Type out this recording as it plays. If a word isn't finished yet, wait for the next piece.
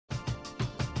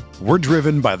We're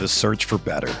driven by the search for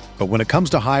better. But when it comes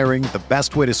to hiring, the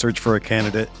best way to search for a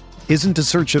candidate isn't to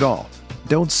search at all.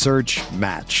 Don't search,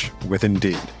 match with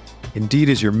Indeed. Indeed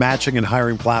is your matching and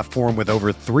hiring platform with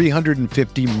over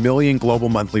 350 million global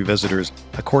monthly visitors,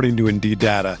 according to Indeed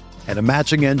data, and a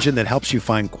matching engine that helps you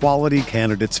find quality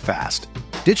candidates fast.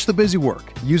 Ditch the busy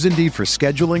work. Use Indeed for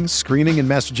scheduling, screening, and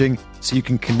messaging so you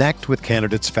can connect with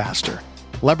candidates faster.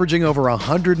 Leveraging over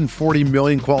 140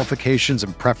 million qualifications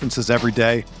and preferences every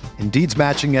day, Indeed's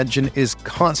matching engine is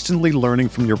constantly learning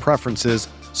from your preferences,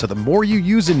 so the more you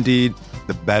use Indeed,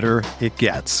 the better it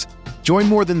gets. Join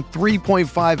more than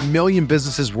 3.5 million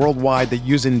businesses worldwide that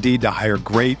use Indeed to hire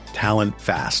great talent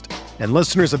fast. And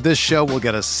listeners of this show will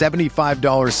get a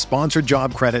 $75 sponsored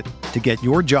job credit to get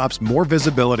your jobs more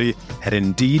visibility at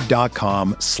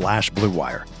Indeed.com/Blue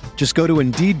Wire. Just go to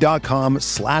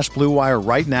Indeed.com/Blue Wire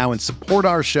right now and support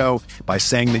our show by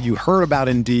saying that you heard about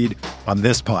Indeed on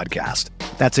this podcast.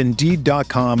 That's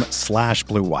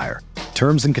Indeed.com/Blue Wire.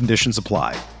 Terms and conditions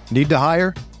apply. Need to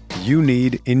hire? You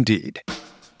need Indeed.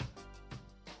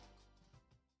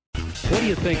 What do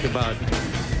you think about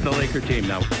the Laker team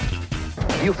now?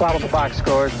 You follow the box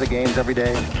scores, the games every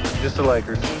day? Just the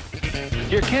Lakers.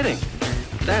 You're kidding.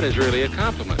 That is really a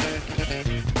compliment.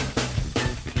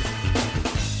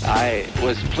 I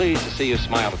was pleased to see you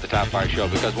smile at the top of our show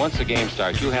because once the game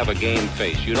starts, you have a game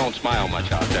face. You don't smile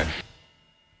much out there.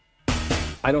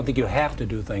 I don't think you have to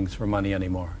do things for money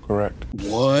anymore. Correct.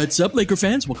 What's up, Laker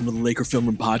fans? Welcome to the Laker Film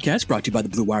Room Podcast, brought to you by the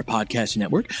Blue Wire Podcast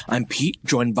Network. I'm Pete,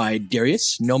 joined by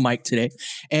Darius. No Mike today.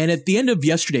 And at the end of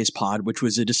yesterday's pod, which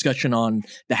was a discussion on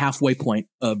the halfway point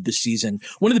of the season,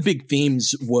 one of the big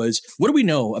themes was, what do we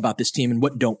know about this team and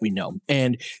what don't we know?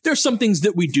 And there are some things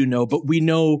that we do know, but we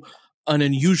know an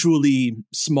unusually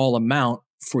small amount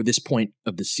for this point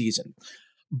of the season.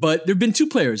 But there have been two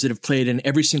players that have played in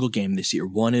every single game this year.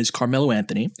 One is Carmelo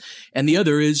Anthony, and the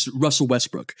other is Russell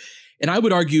Westbrook. And I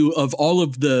would argue of all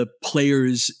of the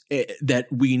players that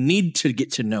we need to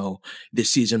get to know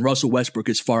this season, Russell Westbrook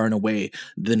is far and away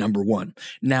the number one.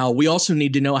 Now, we also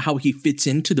need to know how he fits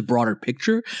into the broader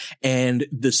picture, and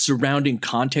the surrounding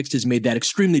context has made that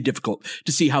extremely difficult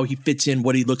to see how he fits in,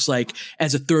 what he looks like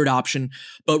as a third option.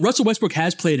 But Russell Westbrook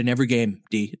has played in every game,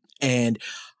 D, and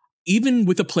even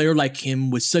with a player like him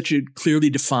with such a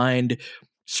clearly defined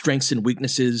strengths and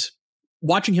weaknesses,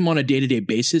 watching him on a day-to-day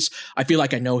basis, I feel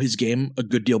like I know his game a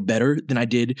good deal better than I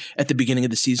did at the beginning of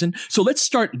the season. So let's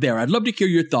start there. I'd love to hear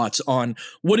your thoughts on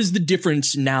what is the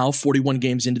difference now, 41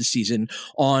 games into the season,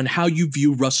 on how you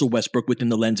view Russell Westbrook within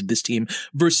the lens of this team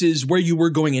versus where you were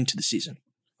going into the season.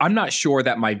 I'm not sure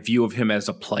that my view of him as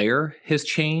a player has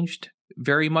changed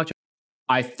very much.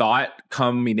 I thought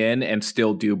coming in, and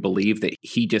still do believe, that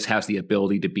he just has the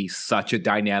ability to be such a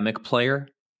dynamic player.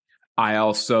 I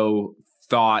also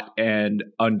thought and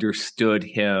understood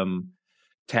him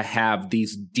to have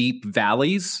these deep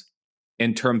valleys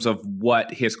in terms of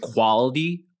what his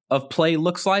quality of play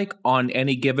looks like on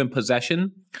any given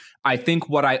possession. I think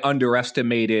what I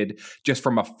underestimated just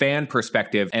from a fan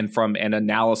perspective and from an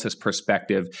analysis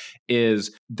perspective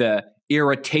is the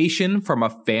irritation from a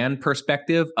fan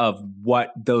perspective of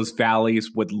what those valleys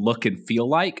would look and feel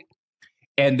like.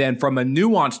 And then from a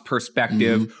nuanced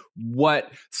perspective,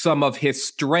 what some of his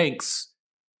strengths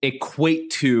equate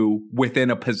to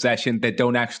within a possession that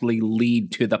don't actually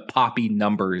lead to the poppy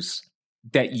numbers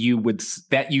that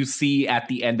you see at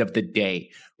the end of the day.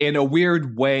 In a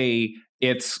weird way,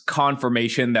 it's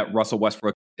confirmation that Russell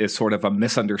Westbrook is sort of a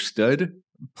misunderstood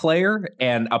player,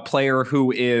 and a player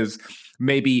who is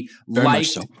maybe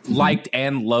liked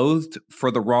and loathed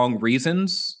for the wrong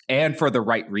reasons and for the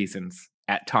right reasons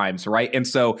at times, right? And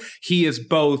so he is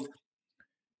both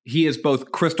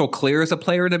crystal clear as a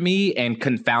player to me and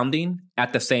confounding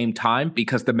at the same time,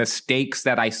 because the mistakes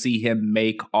that I see him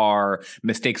make are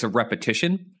mistakes of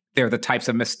repetition. They're the types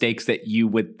of mistakes that you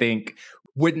would think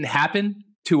wouldn't happen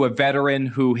to a veteran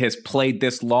who has played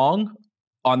this long.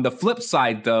 On the flip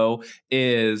side, though,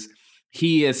 is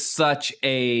he is such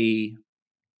a,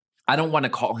 I don't want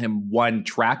to call him one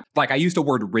track. Like, I used the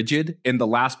word rigid in the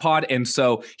last pod. And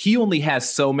so he only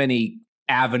has so many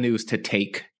avenues to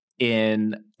take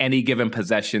in any given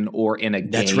possession or in a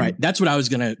game. That's right. That's where I was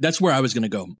going to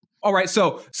go. All right.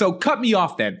 So cut me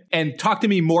off then and talk to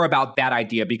me more about that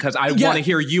idea, because I want to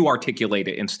hear you articulate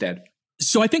it instead.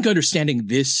 So I think understanding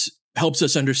this helps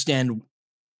us understand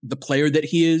the player that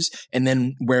he is and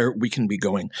then where we can be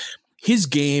going. His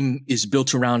game is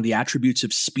built around the attributes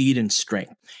of speed and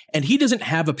strength. And he doesn't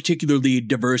have a particularly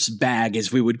diverse bag,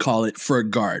 as we would call it, for a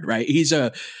guard, right? He's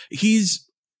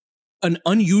an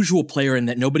unusual player in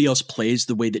that nobody else plays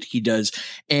the way that he does.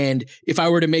 And if I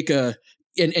were to make a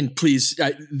and please,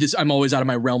 I'm always out of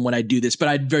my realm when I do this, but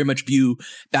I very much view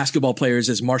basketball players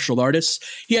as martial artists.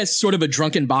 He has sort of a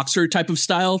drunken boxer type of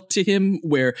style to him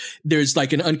where there's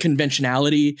like an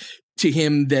unconventionality to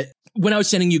him that when I was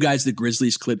sending you guys the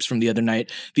Grizzlies clips from the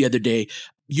other day,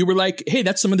 you were like, hey,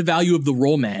 that's some of the value of the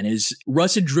roll man is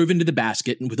Russ had driven to the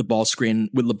basket with a ball screen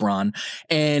with LeBron,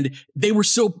 and they were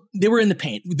in the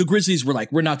paint. The Grizzlies were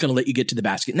like, we're not going to let you get to the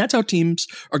basket. And that's how teams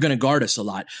are going to guard us a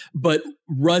lot. But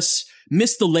Russ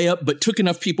missed the layup, but took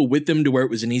enough people with him to where it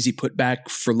was an easy putback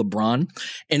for LeBron.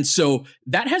 And so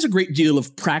that has a great deal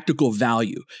of practical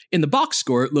value. In the box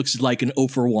score, it looks like an 0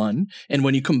 for 1. And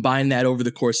when you combine that over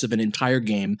the course of an entire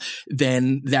game,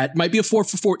 then that might be a 4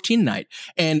 for 14 night.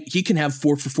 And he can have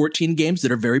 4 for 14 games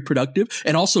that are very productive,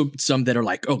 and also some that are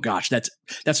like, oh gosh, that's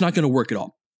not going to work at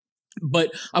all.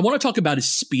 But I want to talk about his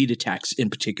speed attacks in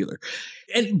particular,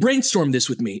 and brainstorm this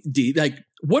with me, D. Like,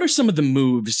 what are some of the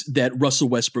moves that Russell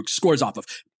Westbrook scores off of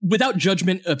without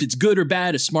judgment if it's good or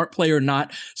bad, a smart player or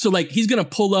not? So like, he's going to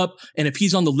pull up, and if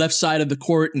he's on the left side of the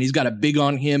court and he's got a big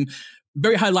on him,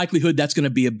 very high likelihood that's going to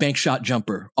be a bank shot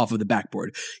jumper off of the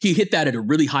backboard. He hit that at a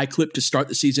really high clip to start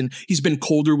the season. He's been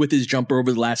colder with his jumper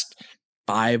over the last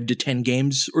 5 to 10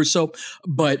 games or so.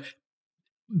 But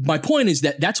my point is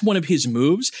that that's one of his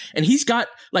moves, and he's got,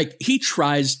 like, he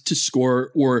tries to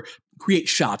score or create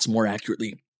shots more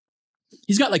accurately.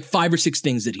 He's got like 5 or 6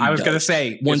 things that he does. I was going to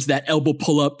say. One's that elbow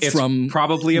pull up from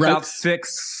probably about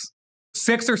 6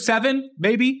 or 7,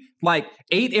 maybe like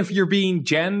 8 if you're being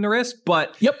generous.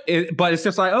 But but it's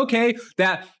just like, okay,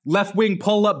 that left wing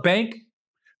pull up bank,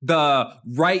 the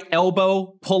right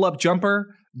elbow pull up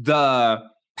jumper, the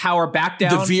power back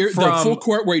down, the full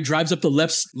court where he drives up the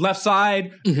left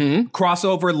side,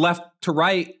 crossover left to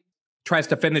right, tries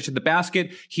to finish at the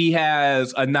basket. He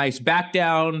has a nice back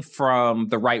down from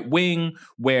the right wing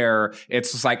where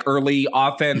it's just like early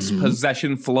offense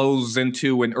possession flows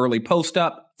into an early post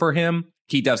up for him.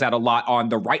 He does that a lot on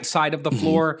the right side of the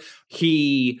floor.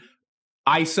 He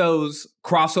ISOs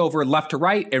crossover left to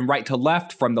right and right to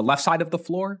left from the left side of the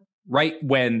floor, right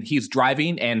when he's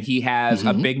driving and he has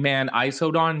a big man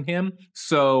ISO'd on him.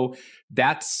 So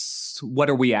that's, what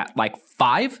are we at? Like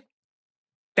 5?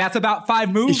 That's about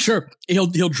 5 moves. Sure. He'll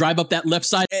drive up that left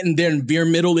side and then veer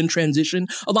middle in transition.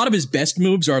 A lot of his best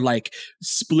moves are like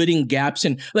splitting gaps,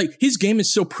 and like his game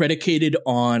is so predicated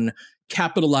on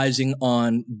capitalizing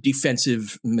on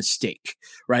defensive mistake,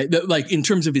 right? Like in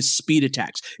terms of his speed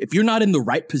attacks, if you're not in the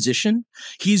right position,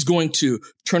 he's going to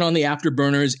turn on the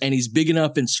afterburners, and he's big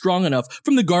enough and strong enough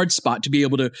from the guard spot to be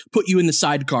able to put you in the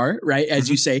sidecar, right? As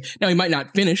you say. Now, he might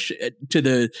not finish to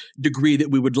the degree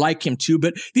that we would like him to,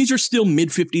 but these are still mid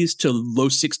 50s to low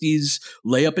 60s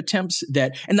layup attempts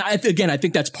that, and I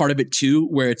think that's part of it too,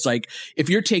 where it's like, if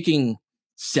you're taking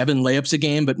 7 layups a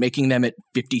game, but making them at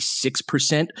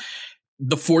 56%,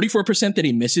 the 44% that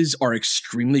he misses are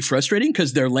extremely frustrating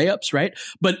because they're layups, right?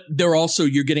 But they're also,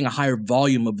 you're getting a higher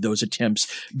volume of those attempts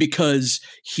because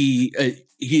he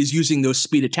is using those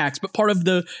speed attacks. But part of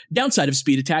the downside of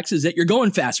speed attacks is that you're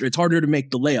going faster. It's harder to make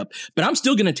the layup. But I'm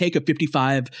still going to take a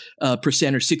 55% or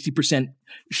 60%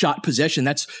 shot possession.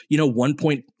 That's,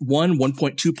 1.1,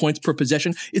 1.2 points per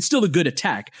possession. It's still a good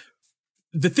attack.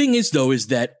 The thing is, though, is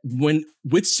that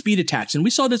with speed attacks, and we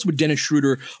saw this with Dennis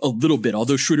Schroeder a little bit,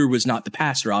 although Schroeder was not the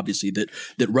passer, obviously, that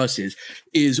Russ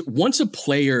is once a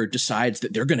player decides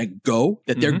that they're going to go,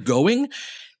 that they're going,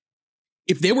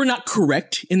 if they were not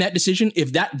correct in that decision,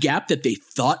 if that gap that they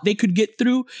thought they could get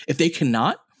through, if they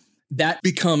cannot, that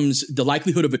becomes the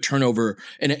likelihood of a turnover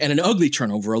and an ugly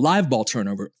turnover, a live ball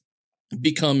turnover,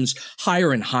 becomes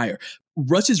higher and higher.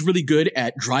 Russ is really good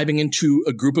at driving into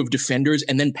a group of defenders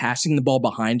and then passing the ball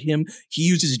behind him. He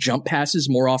uses jump passes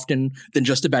more often than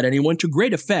just about anyone to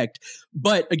great effect.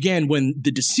 But again, when the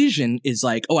decision is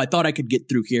like, oh, I thought I could get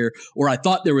through here, or I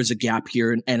thought there was a gap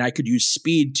here and I could use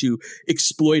speed to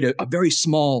exploit a very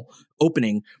small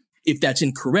opening, if that's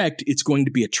incorrect, it's going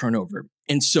to be a turnover.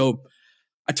 And so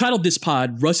I titled this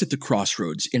pod Russ at the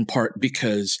Crossroads, in part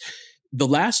because the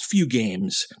last few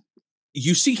games,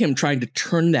 you see him trying to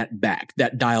turn that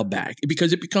dial back,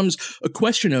 because it becomes a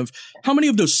question of how many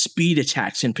of those speed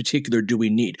attacks in particular do we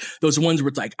need? Those ones where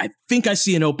it's like, I think I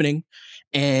see an opening,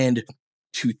 and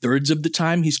 2/3 of the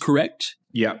time he's correct.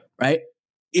 Yeah. Right?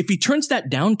 If he turns that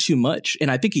down too much, and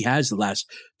I think he has the last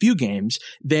few games,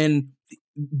 then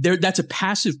that's a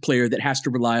passive player that has to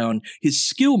rely on his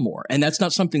skill more. And that's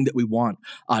not something that we want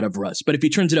out of Russ. But if he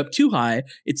turns it up too high,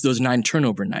 it's those 9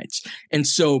 turnover nights. And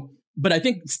so, but I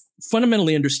think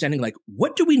fundamentally understanding, like,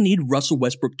 what do we need Russell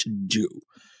Westbrook to do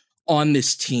on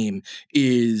this team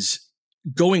is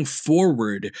going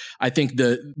forward, I think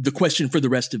the question for the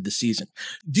rest of the season.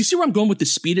 Do you see where I'm going with the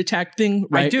speed attack thing?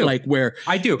 Right? I do. Like where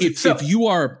I do.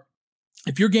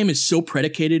 If your game is so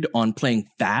predicated on playing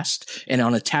fast and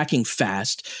on attacking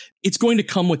fast, it's going to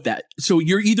come with that. So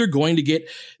you're either going to get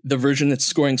the version that's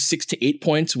scoring 6 to 8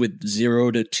 points with 0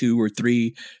 to 2 or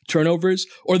 3 turnovers,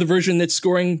 or the version that's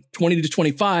scoring 20 to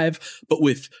 25, but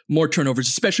with more turnovers,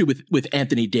 especially with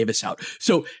Anthony Davis out.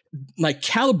 So like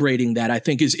calibrating that, I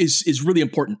think is really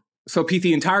important. So Pete,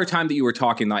 the entire time that you were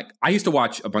talking, like I used to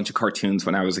watch a bunch of cartoons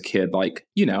when I was a kid, like,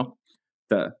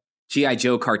 the G.I.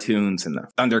 Joe cartoons and the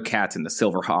Thundercats and the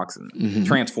Silverhawks and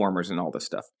Transformers and all this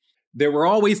stuff. There were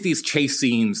always these chase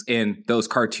scenes in those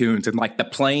cartoons, and like the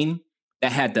plane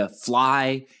that had to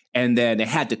fly and then it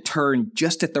had to turn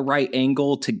just at the right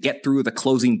angle to get through the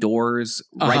closing doors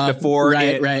right before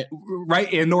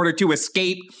right in order to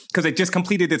escape because it just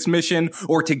completed its mission,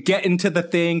 or to get into the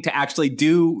thing to actually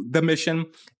do the mission.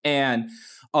 And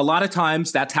a lot of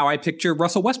times that's how I picture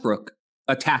Russell Westbrook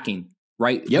attacking.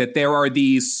 Right? Yep. That there are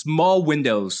these small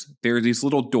windows, there are these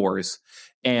little doors,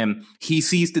 and he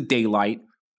sees the daylight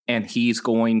and he's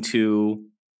going to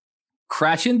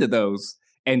crash into those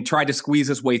and try to squeeze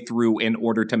his way through in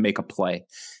order to make a play.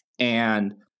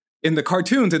 And in the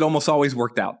cartoons, it almost always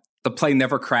worked out. The play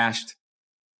never crashed.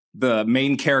 The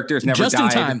main characters never died. Just in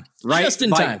time. Right? Just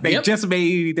in time. They just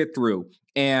made it through.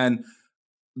 And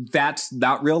that's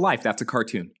not real life. That's a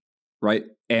cartoon. Right?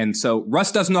 And so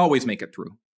Russ doesn't always make it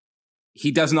through. He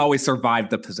doesn't always survive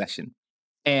the possession.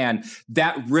 And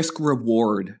that risk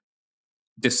reward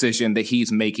decision that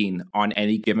he's making on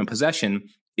any given possession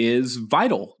is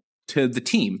vital to the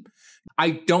team. I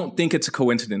don't think it's a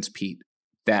coincidence, Pete,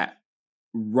 that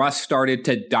Russ started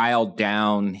to dial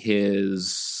down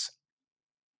his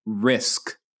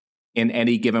risk in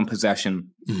any given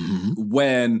possession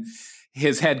when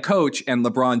his head coach and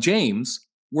LeBron James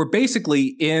were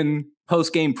basically in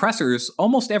post-game pressers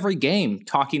almost every game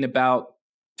talking about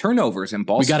turnovers and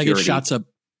ball security. We got to get shots up.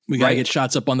 We got to get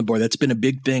shots up on the board. That's been a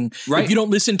big thing. Right. If you don't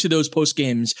listen to those post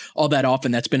games all that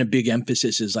often, that's been a big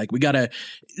emphasis, is like, we got to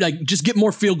just get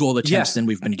more field goal attempts than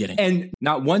we've been getting. And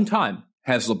not one time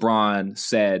has LeBron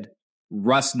said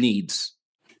Russ needs,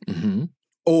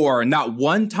 or not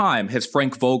one time has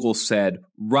Frank Vogel said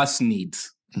Russ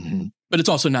needs. But it's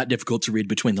also not difficult to read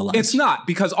between the lines. It's not,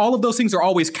 because all of those things are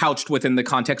always couched within the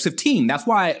context of team. That's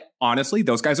why, honestly,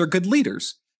 those guys are good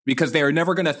leaders, because they are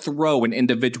never going to throw an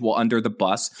individual under the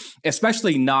bus,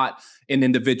 especially not an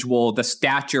individual the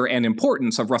stature and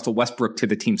importance of Russell Westbrook to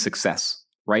the team's success,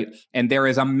 right? And there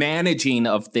is a managing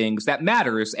of things that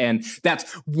matters. And that's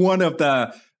one of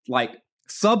the,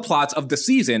 subplots of the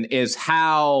season, is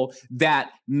how that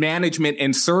management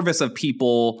and service of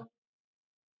people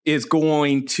is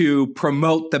going to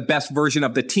promote the best version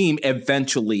of the team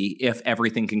eventually, if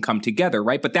everything can come together,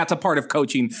 right? But that's a part of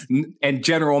coaching and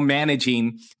general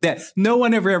managing that no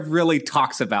one ever really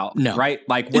talks about, right?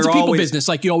 It's a people business,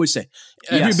 like you always say.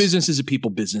 Every business is a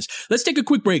people business. Let's take a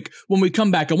quick break. When we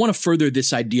come back, I want to further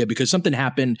this idea, because something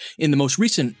happened in the most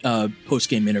recent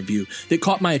post-game interview that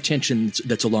caught my attention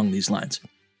that's along these lines.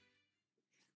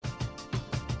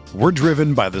 We're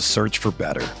driven by the search for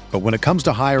better. But when it comes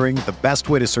to hiring, the best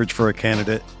way to search for a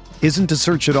candidate isn't to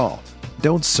search at all.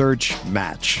 Don't search,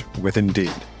 match with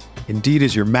Indeed. Indeed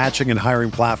is your matching and hiring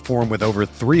platform with over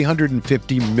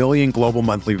 350 million global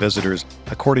monthly visitors,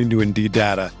 according to Indeed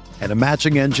data, and a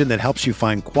matching engine that helps you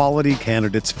find quality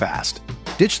candidates fast.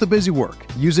 Ditch the busy work.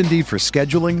 Use Indeed for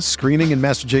scheduling, screening, and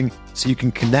messaging so you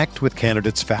can connect with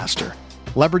candidates faster.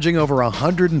 Leveraging over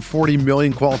 140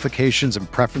 million qualifications and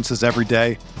preferences every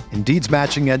day, Indeed's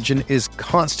matching engine is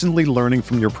constantly learning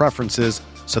from your preferences,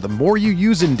 so the more you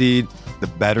use Indeed, the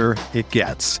better it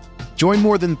gets. Join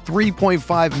more than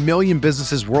 3.5 million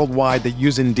businesses worldwide that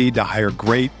use Indeed to hire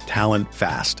great talent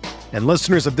fast. And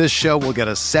listeners of this show will get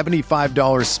a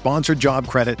 $75 sponsored job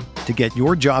credit to get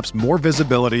your jobs more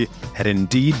visibility at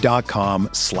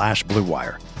Indeed.com/Blue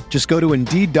Wire. Just go to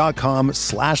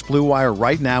Indeed.com/Blue Wire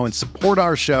right now and support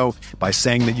our show by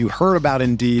saying that you heard about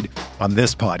Indeed on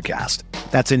this podcast.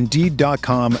 That's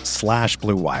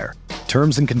Indeed.com/Blue Wire.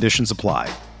 Terms and conditions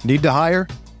apply. Need to hire?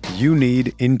 You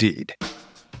need Indeed.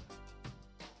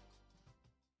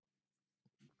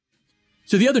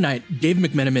 So the other night, Dave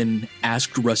McMenamin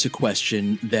asked Russ a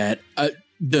question that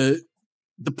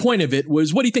the point of it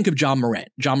was, what do you think of John Morant?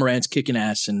 John Morant's kicking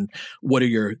ass, and what are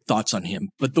your thoughts on him?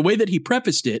 But the way that he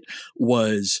prefaced it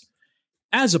was,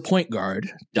 as a point guard, ...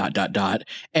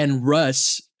 And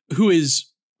Russ, who is,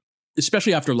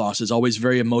 especially after losses, always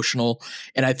very emotional,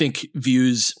 and I think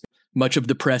views much of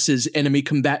the press's enemy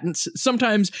combatants,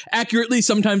 sometimes accurately,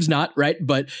 sometimes not, right?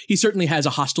 But he certainly has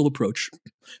a hostile approach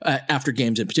after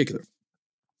games in particular.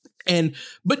 And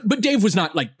but Dave was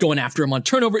not like going after him on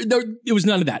turnover. It was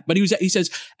none of that. But he says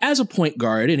as a point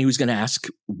guard, and he was going to ask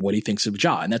what he thinks of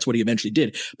Ja, and that's what he eventually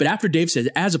did. But after Dave says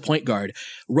as a point guard,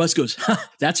 Russ goes,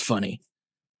 "That's funny."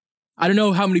 I don't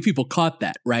know how many people caught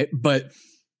that, right? But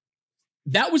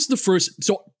that was the first.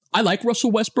 So I like Russell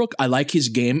Westbrook. I like his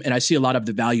game, and I see a lot of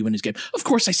the value in his game. Of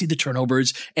course, I see the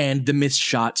turnovers and the missed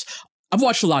shots. I've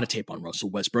watched a lot of tape on Russell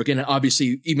Westbrook, and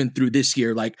obviously even through this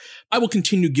year, like I will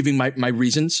continue giving my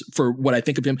reasons for what I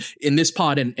think of him in this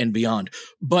pod and beyond.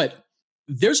 But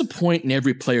there's a point in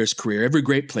every player's career, every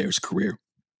great player's career,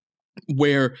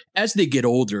 where as they get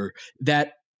older,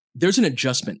 that there's an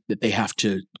adjustment that they have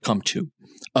to come to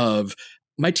of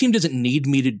my team doesn't need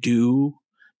me to do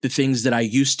the things that I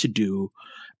used to do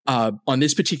on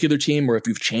this particular team, or if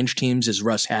you've changed teams as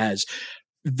Russ has.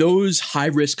 Those high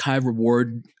risk, high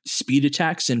reward speed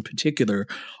attacks in particular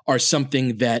are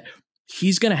something that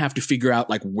he's going to have to figure out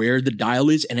like where the dial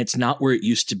is. And it's not where it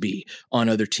used to be on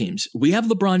other teams. We have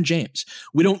LeBron James.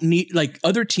 We don't need like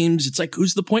other teams. It's like,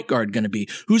 who's the point guard going to be?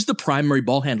 Who's the primary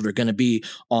ball handler going to be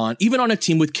on, even on a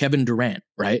team with Kevin Durant,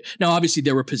 right? Now, obviously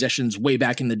there were possessions way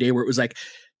back in the day where it was like,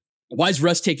 why is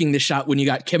Russ taking this shot when you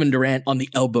got Kevin Durant on the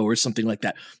elbow or something like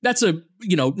that? That's no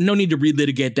need to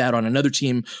relitigate that on another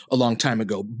team a long time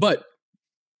ago. But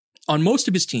on most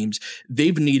of his teams,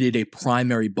 they've needed a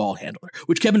primary ball handler,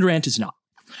 which Kevin Durant is not.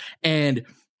 And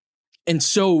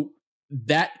so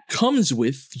that comes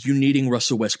with you needing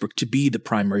Russell Westbrook to be the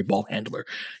primary ball handler.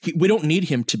 We don't need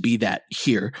him to be that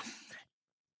here.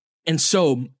 And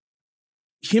so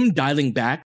him dialing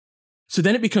back, so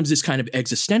then it becomes this kind of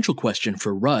existential question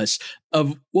for Russ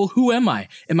of, well, who am I?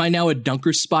 Am I now a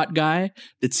dunker spot guy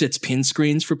that sets pin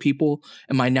screens for people?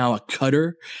 Am I now a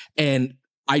cutter? And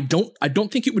I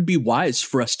don't think it would be wise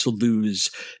for us to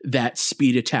lose that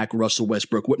speed attack Russell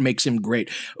Westbrook, what makes him great.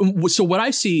 So what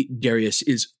I see, Darius,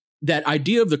 is that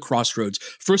idea of the crossroads.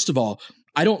 First of all,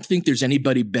 I don't think there's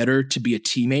anybody better to be a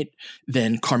teammate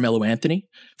than Carmelo Anthony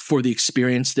for the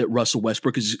experience that Russell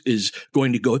Westbrook is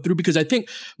going to go through. Because I think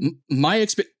let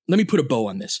me put a bow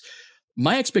on this.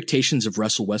 My expectations of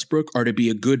Russell Westbrook are to be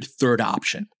a good third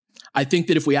option. I think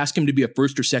that if we ask him to be a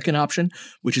first or second option,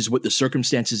 which is what the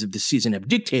circumstances of the season have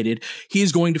dictated, he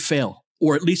is going to fail,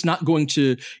 or at least not going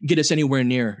to get us anywhere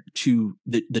near to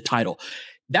the title.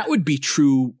 That would be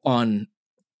true on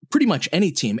pretty much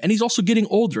any team. And he's also getting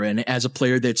older. And as a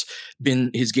player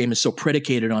his game is so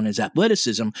predicated on his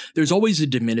athleticism, there's always a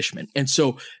diminishment. And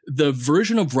so the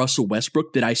version of Russell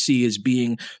Westbrook that I see as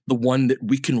being the one that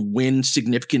we can win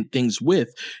significant things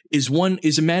with is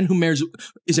a man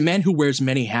who wears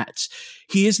many hats.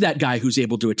 He is that guy who's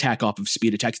able to attack off of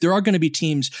speed attacks. There are going to be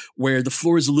teams where the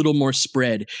floor is a little more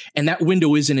spread and that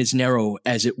window isn't as narrow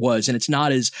as it was. And it's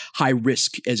not as high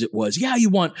risk as it was. Yeah,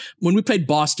 when we played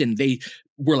Boston,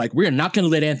 we're like, we're not going to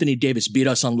let Anthony Davis beat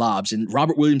us on lobs. And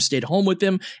Robert Williams stayed home with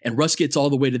him and Russ gets all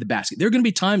the way to the basket. There are going to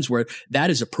be times where that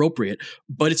is appropriate,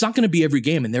 but it's not going to be every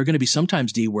game. And there are going to be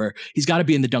sometimes, D, where he's got to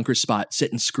be in the dunker spot,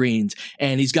 setting screens,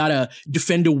 and he's got to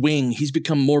defend a wing. He's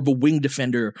become more of a wing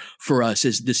defender for us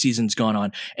as the season's gone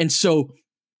on. And so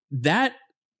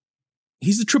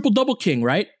he's the triple double king,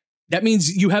 right? That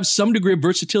means you have some degree of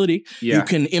versatility. Yeah. You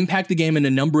can impact the game in a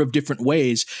number of different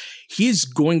ways. He's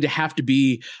going to have to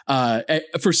be,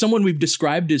 for someone we've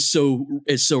described as so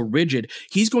rigid,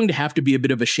 he's going to have to be a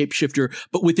bit of a shapeshifter,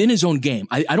 but within his own game.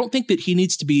 I don't think that he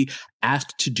needs to be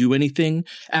asked to do anything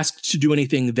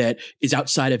that is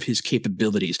outside of his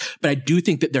capabilities. But I do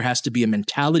think that there has to be a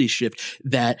mentality shift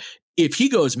that if he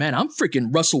goes, man, I'm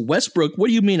freaking Russell Westbrook, what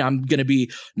do you mean I'm going to be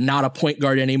not a point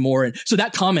guard anymore? And so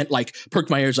that comment like perked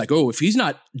my ears like, oh, if he's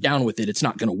not down with it, it's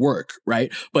not going to work,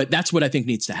 right? But that's what I think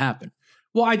needs to happen.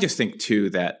 Well, I just think too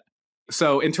that,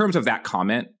 so in terms of that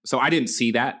comment, so I didn't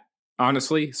see that,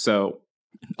 honestly. So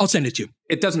I'll send it to you.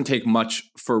 It doesn't take much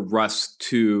for Russ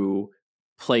to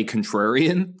play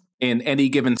contrarian in any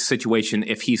given situation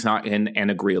if he's not in an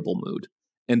agreeable mood.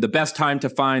 And the best time to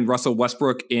find Russell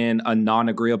Westbrook in a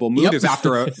non-agreeable mood is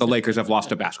after the Lakers have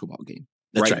lost a basketball game.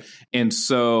 That's right. And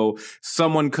so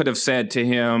someone could have said to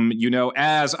him,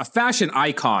 as a fashion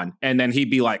icon, and then he'd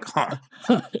be like, huh.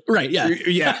 Right, yeah.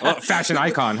 Yeah, fashion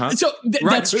icon, huh? So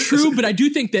that's true, but I do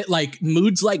think that like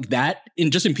moods like that,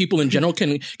 in people in general,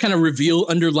 can kind of reveal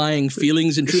underlying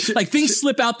feelings and like things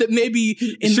slip out that maybe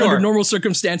under normal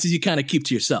circumstances you kind of keep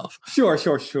to yourself.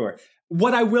 Sure.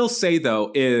 What I will say,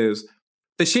 though, is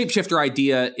the shapeshifter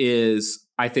idea is,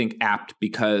 I think, apt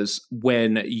because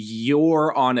when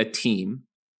you're on a team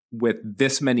with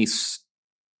this many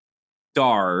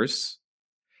stars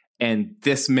and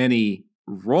this many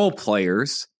role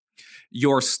players,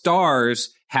 your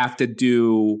stars have to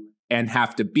do and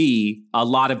have to be a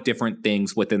lot of different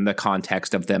things within the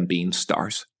context of them being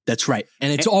stars. That's right.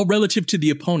 And it's all relative to the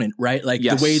opponent, right? Like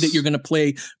yes. The way that you're going to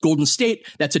play Golden State,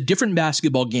 that's a different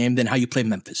basketball game than how you play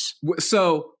Memphis.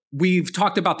 So we've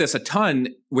talked about this a ton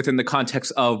within the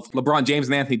context of LeBron James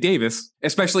and Anthony Davis,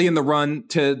 especially in the run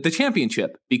to the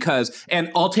championship,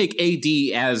 and I'll take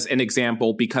AD as an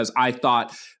example because I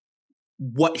thought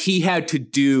what he had to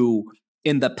do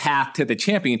in the path to the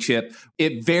championship,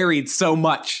 it varied so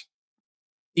much,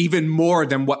 even more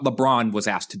than what LeBron was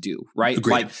asked to do, right?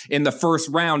 Agreed. Like in the first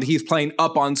round, he's playing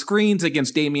up on screens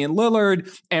against Damian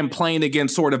Lillard and playing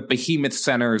against sort of behemoth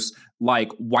centers like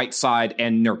Whiteside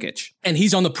and Nurkic. And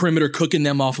he's on the perimeter cooking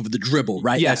them off of the dribble,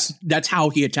 right? Yes. That's how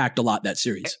he attacked a lot that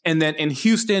series. And then in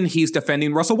Houston, he's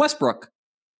defending Russell Westbrook.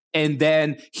 And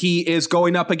then he is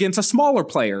going up against a smaller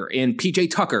player in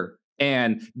PJ Tucker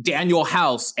and Daniel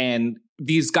House, and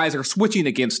these guys are switching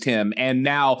against him, and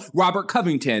now Robert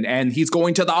Covington, and he's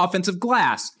going to the offensive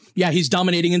glass. Yeah, he's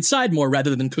dominating inside more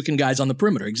rather than cooking guys on the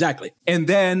perimeter. Exactly. And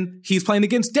then he's playing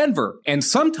against Denver, and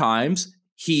sometimes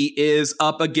he is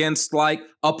up against like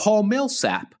a Paul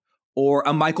Millsap or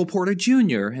a Michael Porter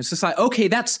Jr. It's just like, okay,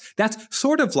 that's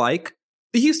sort of like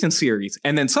the Houston series.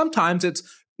 And then sometimes it's,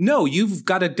 no, you've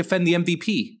got to defend the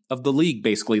MVP of the league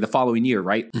basically the following year,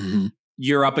 right? Mm-hmm.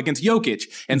 You're up against Jokic.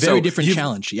 And very different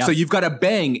challenge. Yeah. So you've got to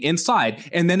bang inside.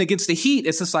 And then against the Heat,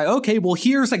 it's just like, okay, well,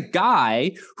 here's a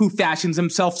guy who fashions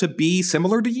himself to be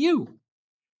similar to you.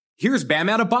 Here's Bam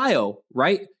Adebayo,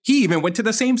 right? He even went to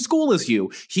the same school as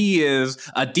you. He is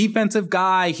a defensive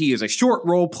guy. He is a short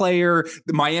role player.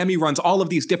 Miami runs all of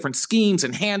these different schemes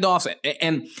and handoffs.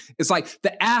 And it's like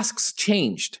the asks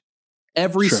changed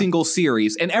every single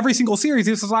series. And every single series,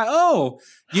 it's just like, oh,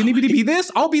 you need me to be this?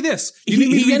 I'll be this. You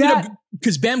need me to be that?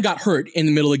 Because Bam got hurt in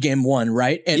the middle of game one,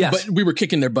 right? And yes. But we were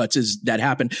kicking their butts as that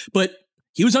happened. But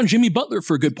he was on Jimmy Butler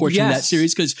for a good portion of that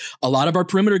series because a lot of our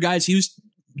perimeter guys,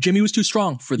 Jimmy was too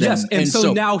strong for them. Yes, and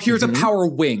so now here's a power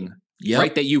wing,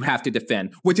 right, that you have to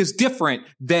defend, which is different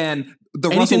than the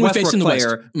anything Russell Westbrook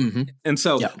player. Mm-hmm. And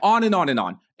so on and on and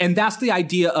on. And that's the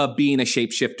idea of being a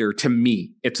shapeshifter to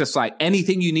me. It's just like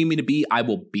anything you need me to be, I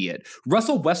will be it.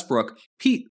 Russell Westbrook,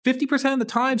 Pete, 50% of the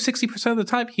time, 60% of the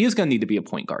time, he is going to need to be a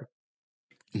point guard.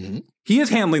 Mm-hmm. He is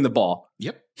handling the ball.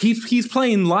 Yep. He's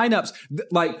playing lineups.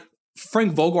 Like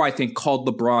Frank Vogel, I think, called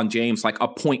LeBron James like a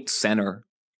point center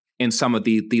in some of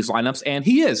these lineups. And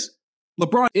he is.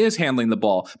 LeBron is handling the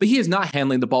ball, but he is not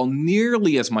handling the ball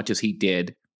nearly as much as he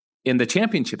did in the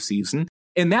championship season.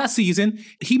 In that season,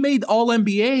 he made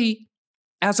All-NBA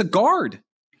as a guard.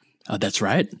 Oh, that's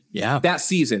right. Yeah. That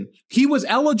season. He was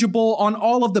eligible on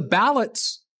all of the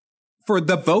ballots for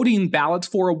the voting ballots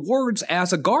for awards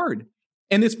as a guard.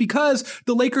 And it's because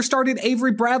the Lakers started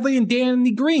Avery Bradley and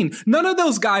Danny Green. None of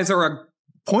those guys are a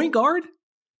point guard,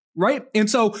 right? And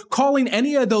so calling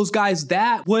any of those guys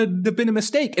that would have been a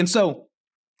mistake. And so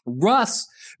Russ,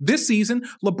 this season,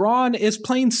 LeBron is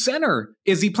playing center.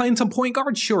 Is he playing some point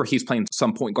guard? Sure, he's playing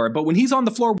some point guard. But when he's on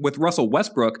the floor with Russell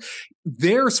Westbrook,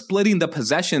 they're splitting the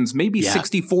possessions maybe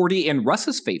 60-40 in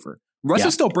Russ's favor. Russ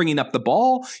is still bringing up the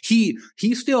ball.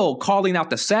 He's still calling out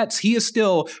the sets. He is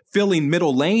still filling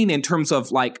middle lane in terms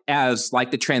of as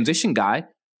the transition guy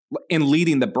and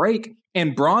leading the break.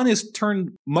 And Bron is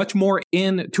turned much more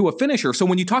into a finisher. So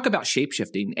when you talk about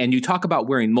shapeshifting and you talk about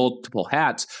wearing multiple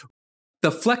hats,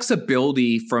 the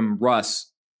flexibility from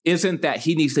Russ isn't that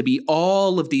he needs to be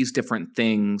all of these different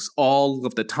things all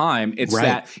of the time. It's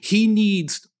that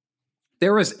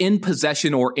there is in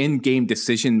possession or in game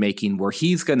decision making where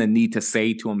he's going to need to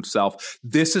say to himself,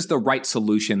 this is the right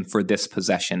solution for this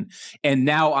possession. And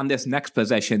now on this next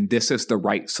possession, this is the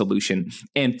right solution.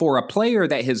 And for a player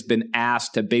that has been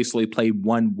asked to basically play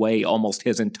one way almost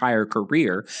his entire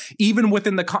career, even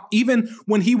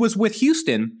when he was with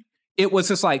Houston, it was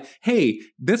just like, hey,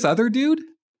 this other dude,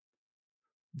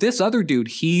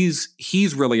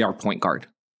 he's really our point guard,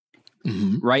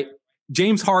 right?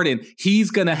 James Harden,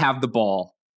 he's going to have the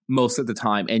ball most of the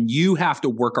time, and you have to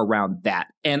work around that.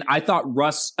 And I thought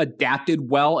Russ adapted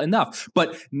well enough.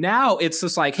 But now it's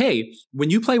just like, hey, when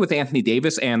you play with Anthony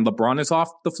Davis and LeBron is off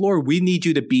the floor, we need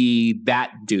you to be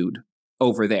that dude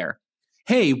over there.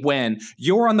 Hey, when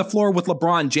you're on the floor with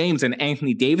LeBron James and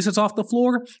Anthony Davis is off the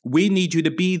floor, we need you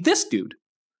to be this dude.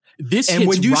 And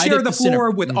when you share the floor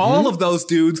with all of those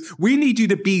dudes, we need you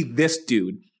to be this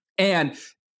dude. And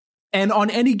on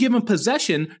any given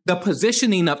possession, the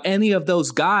positioning of any of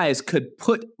those guys could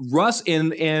put Russ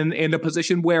in a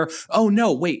position where, oh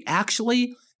no, wait,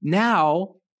 actually,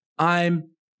 now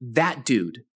I'm that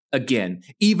dude. again,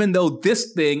 even though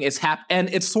this thing is and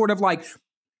it's sort of like,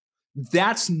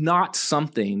 that's not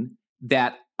something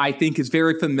that I think is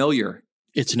very familiar.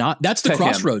 It's not. That's the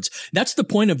crossroads. That's the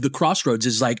point of the crossroads,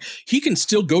 is like he can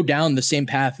still go down the same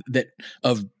path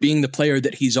of being the player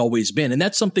that he's always been. And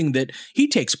that's something that he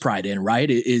takes pride in,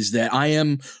 right? Is that I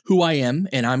am who I am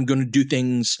and I'm going to do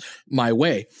things my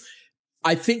way.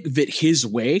 I think that his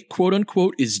way, quote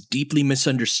unquote, is deeply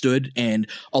misunderstood, and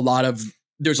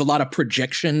there's a lot of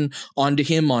projection onto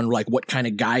him on like what kind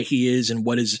of guy he is and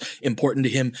what is important to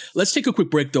him. Let's take a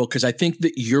quick break though, because I think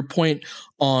that your point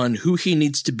on who he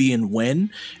needs to be and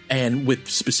when, and with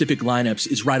specific lineups,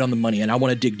 is right on the money. And I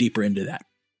want to dig deeper into that.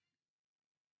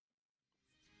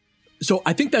 So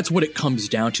I think that's what it comes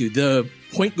down to. The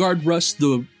point guard Russ,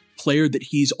 the player that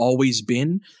he's always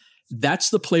been, that's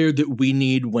the player that we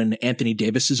need when Anthony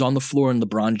Davis is on the floor and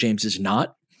LeBron James is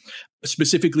not.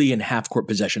 Specifically in half-court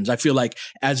possessions. I feel like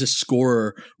as a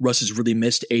scorer, Russ has really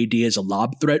missed AD as a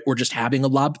lob threat, or just having a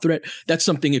lob threat. That's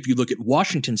something, if you look at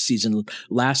Washington's season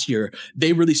last year,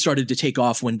 they really started to take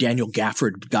off when Daniel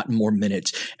Gafford got more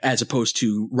minutes, as opposed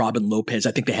to Robin Lopez.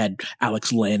 I think they had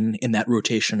Alex Len in that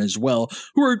rotation as well,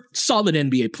 who are solid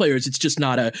NBA players. It's just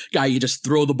not a guy you just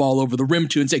throw the ball over the rim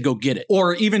to and say, go get it.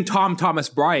 Or even Thomas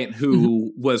Bryant,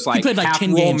 who was like half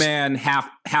roll man, half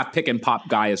pick and pop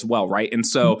guy as well, right? And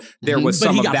so there was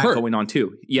some of that going on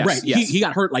too. Yes, right. Yes. He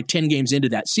got hurt like 10 games into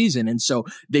that season. And so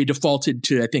they defaulted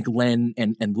to, I think, Len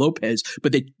and Lopez,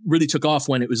 but they really took off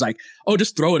when it was like, oh,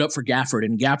 just throw it up for Gafford.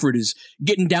 And Gafford is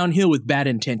getting downhill with bad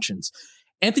intentions.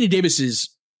 Anthony Davis is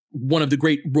one of the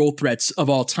great role threats of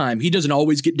all time. He doesn't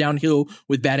always get downhill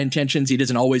with bad intentions. He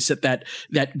doesn't always set that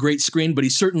great screen, but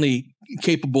he's certainly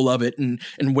capable of it. And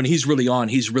when he's really on,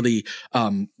 he's really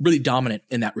dominant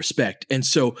in that respect. And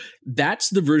so that's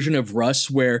the version of Russ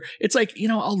where it's like,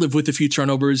 I'll live with a few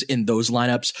turnovers in those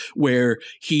lineups where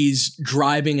he's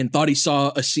driving and thought he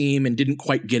saw a seam and didn't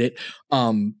quite get it.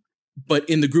 But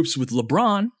in the groups with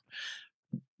LeBron,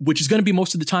 which is going to be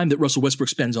most of the time that Russell Westbrook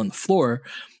spends on the floor,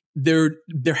 there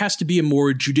has to be a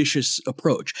more judicious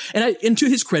approach. And to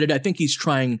his credit, I think he's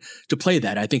trying to play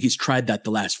that. I think he's tried that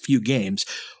the last few games.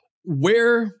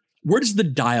 Where does the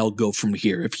dial go from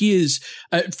here? If he is,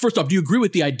 first off, do you agree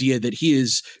with the idea that he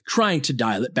is trying to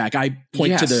dial it back? I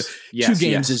point to the two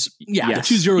games the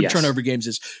 2-0 turnover games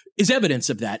is evidence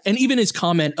of that. And even his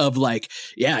comment of like,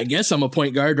 yeah, I guess I'm a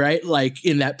point guard, right? Like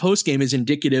in that post game is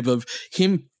indicative of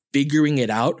him figuring it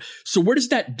out. So where does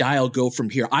that dial go from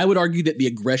here? I would argue that the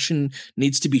aggression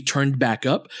needs to be turned back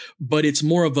up, but it's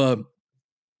more of a,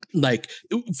 like,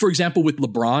 for example, with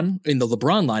LeBron, in the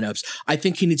LeBron lineups, I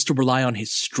think he needs to rely on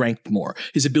his strength more,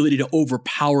 his ability to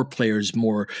overpower players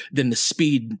more than the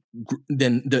speed,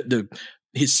 than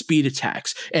his speed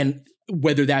attacks. And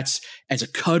whether that's as a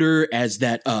cutter, as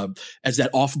that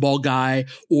off-ball guy,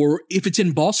 or if it's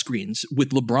in ball screens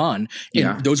with LeBron.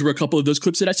 And those were a couple of those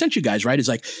clips that I sent you guys, right? It's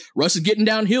like, Russ is getting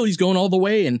downhill. He's going all the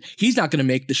way and he's not going to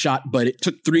make the shot, but it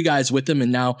took 3 guys with him.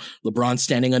 And now LeBron's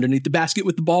standing underneath the basket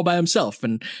with the ball by himself.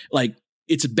 And like,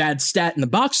 it's a bad stat in the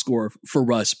box score for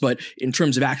Russ, but in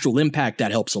terms of actual impact,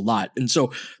 that helps a lot. And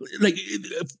so, like,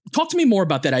 talk to me more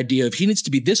about that idea of he needs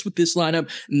to be this with this lineup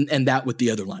and that with the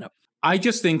other lineup. I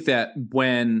just think that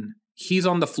when he's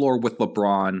on the floor with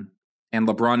LeBron and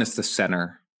LeBron is the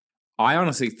center, I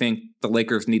honestly think the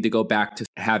Lakers need to go back to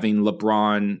having more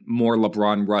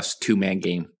LeBron Russ 2-man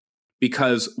game,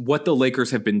 because what the Lakers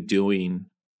have been doing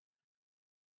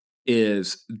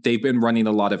is they've been running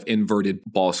a lot of inverted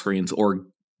ball screens, or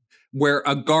where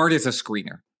a guard is a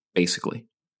screener, basically,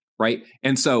 right?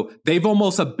 And so they've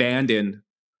almost abandoned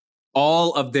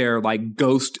all of their like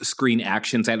ghost screen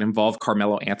actions that involve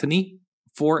Carmelo Anthony,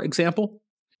 for example.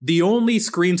 The only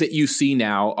screens that you see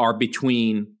now are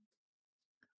between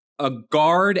a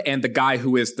guard and the guy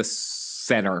who is the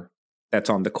center that's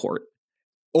on the court,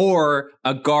 or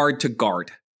a guard to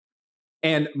guard.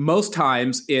 And most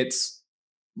times it's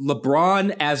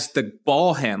LeBron as the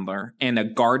ball handler and a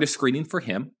guard is screening for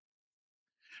him,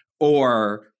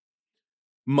 or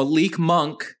Malik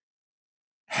Monk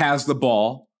has the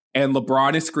ball and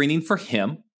LeBron is screening for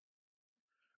him,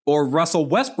 or Russell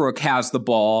Westbrook has the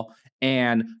ball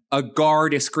and a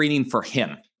guard is screening for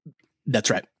him. That's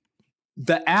right.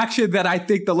 The action that I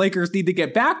think the Lakers need to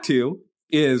get back to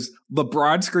is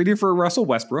LeBron screening for Russell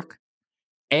Westbrook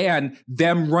and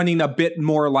them running a bit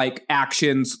more like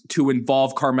actions to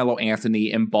involve Carmelo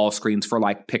Anthony and ball screens for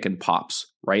like pick and pops,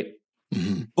 right?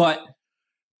 Mm-hmm. But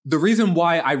the reason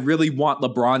why I really want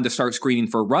LeBron to start screening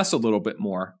for Russ a little bit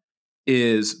more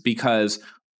is because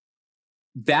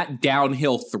that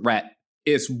downhill threat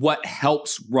is what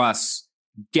helps Russ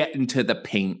get into the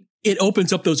paint It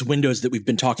opens up those windows that we've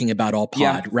been talking about all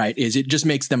pod, right? Is it just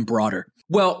makes them broader.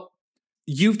 Well,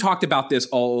 you've talked about this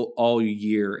all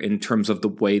year in terms of the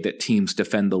way that teams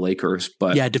defend the Lakers,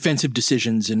 but defensive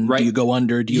decisions and do you go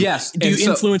under? Do you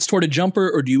influence toward a jumper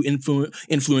or do you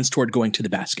influence toward going to the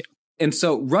basket? And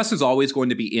so Russ is always going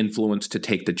to be influenced to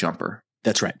take the jumper.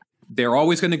 That's right. They're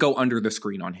always going to go under the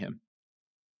screen on him.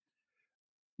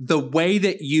 The way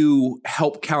that you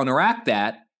help counteract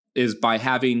that is by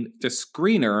having the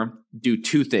screener do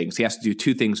two things. He has to do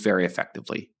two things very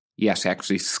effectively. He has to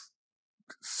actually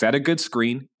set a good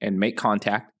screen and make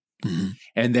contact. Mm-hmm.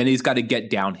 And then he's got to get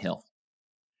downhill.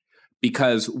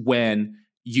 Because when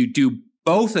you do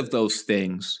both of those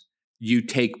things, you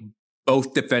take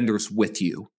both defenders with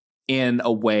you in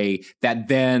a way that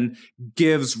then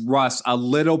gives Russ a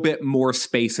little bit more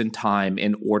space and time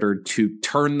in order to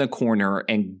turn the corner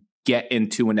and get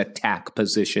into an attack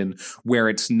position where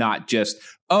it's not just,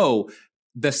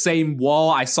 the same wall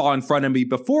I saw in front of me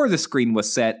before the screen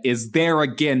was set is there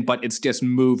again, but it's just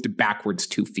moved backwards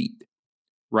 2 feet,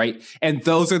 right? And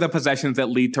those are the possessions that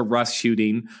lead to Russ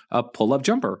shooting a pull-up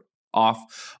jumper off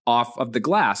of the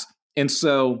glass. And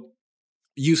so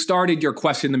you started your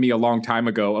question to me a long time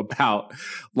ago about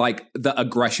like the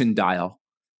aggression dial.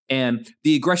 And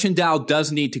the aggression dial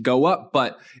does need to go up,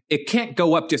 but it can't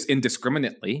go up just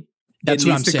indiscriminately. That's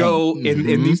what I'm saying.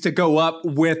 It needs to go up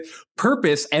with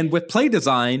purpose and with play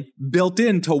design built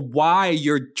into why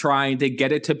you're trying to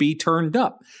get it to be turned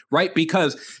up, right?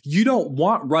 Because you don't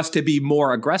want Russ to be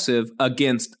more aggressive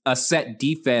against a set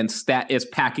defense that is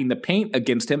packing the paint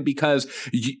against him because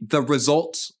the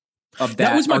results of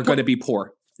that are going to be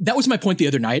poor. That was my point the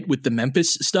other night with the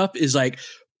Memphis stuff is like,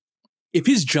 if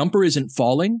his jumper isn't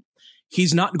falling,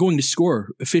 he's not going to score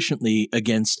efficiently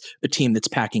against a team that's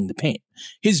packing the paint.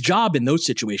 His job in those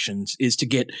situations is to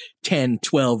get 10,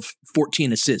 12,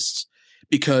 14 assists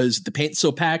because the paint's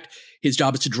so packed. His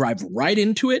job is to drive right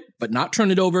into it, but not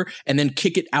turn it over and then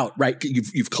kick it out, right?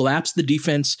 You've collapsed the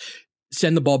defense,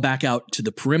 send the ball back out to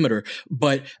the perimeter.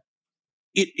 But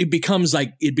it becomes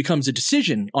a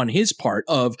decision on his part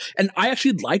and I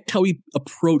actually liked how he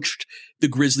approached the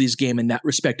Grizzlies game in that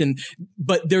respect.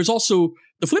 But there's also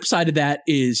the flip side of that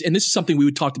is, and this is something we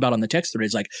talked about on the text thread,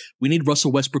 is like, we need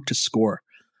Russell Westbrook to score.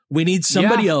 We need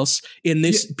somebody else in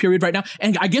this period right now.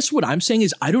 And I guess what I'm saying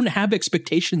is I don't have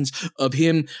expectations of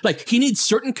him. Like, he needs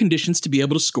certain conditions to be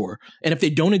able to score. And if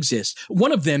they don't exist,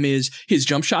 one of them is his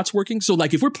jump shots working. So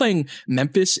like if we're playing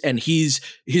Memphis and his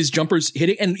jumpers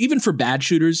hitting, and even for bad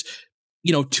shooters,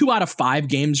 2 out of 5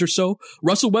 games or so,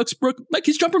 Russell Westbrook, like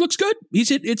his jumper looks good.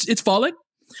 It's falling.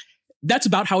 That's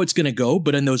about how it's going to go.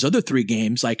 But in those other 3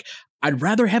 games, like I'd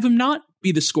rather have him not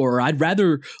be the scorer. I'd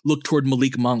rather look toward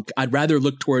Malik Monk. I'd rather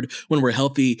look toward, when we're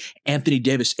healthy, Anthony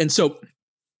Davis. And so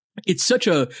it's such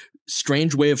a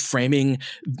strange way of framing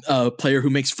a player who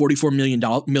makes $44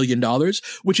 million,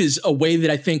 which is a way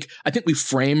that I think we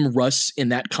frame Russ in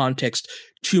that context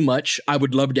too much. I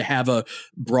would love to have a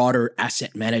broader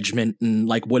asset management and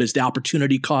like, what is the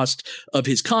opportunity cost of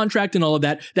his contract and all of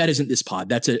that. That isn't this pod.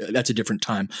 That's a different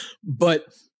time. But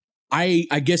I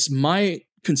guess my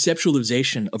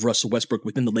conceptualization of Russell Westbrook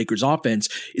within the Lakers offense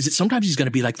is that sometimes he's going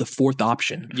to be like the 4th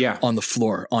option on the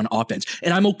floor on offense.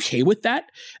 And I'm okay with that,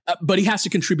 but he has to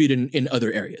contribute in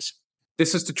other areas.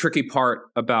 This is the tricky part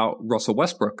about Russell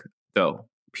Westbrook, though,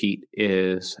 Pete,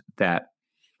 is that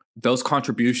those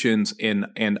contributions in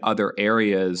other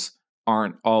areas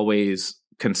aren't always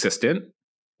consistent,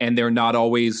 and they're not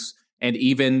always, and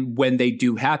even when they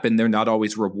do happen, they're not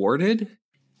always rewarded.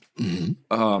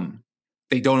 Mm-hmm.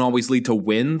 They don't always lead to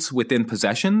wins within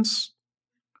possessions,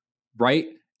 right?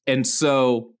 And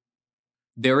so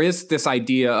there is this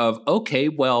idea of, okay,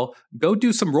 well, go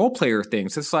do some role player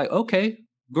things. It's like, okay,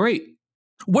 great.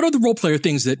 What are the role player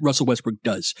things that Russell Westbrook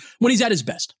does when he's at his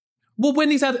best? Well,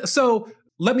 so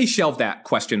let me shelve that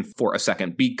question for a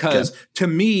second, because to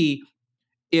me,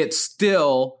 it's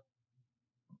still,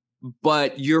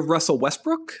 but you're Russell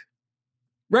Westbrook?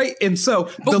 Right. And so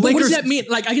the Lakers, what does that mean?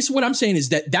 Like, I guess what I'm saying is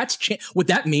that's what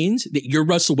that means, that you're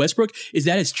Russell Westbrook, is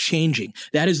that is changing.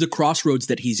 That is the crossroads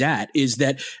that he's at, is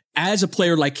that as a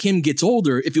player like him gets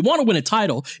older, if you want to win a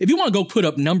title, if you want to go put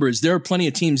up numbers, there are plenty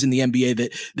of teams in the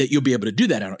NBA that you'll be able to do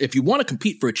that on. If you want to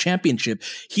compete for a championship,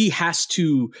 he has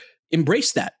to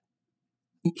embrace that.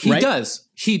 He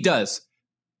does.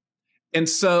 And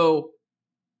so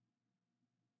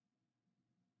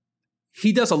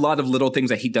he does a lot of little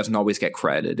things that he doesn't always get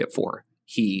credited for.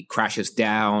 He crashes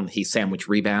down. He sandwich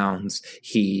rebounds.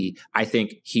 I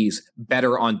think he's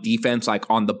better on defense, like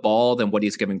on the ball, than what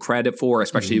he's given credit for,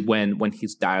 especially when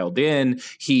he's dialed in.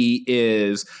 He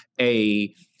is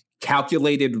a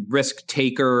calculated risk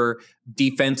taker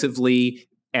defensively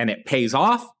and it pays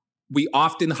off, we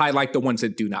often highlight the ones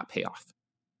that do not pay off.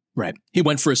 Right. He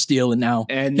went for a steal and now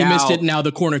he missed it. Now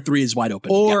the corner three is wide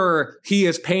open. Or he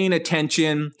is paying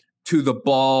attention to the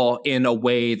ball in a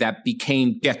way that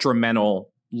became detrimental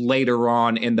later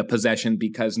on in the possession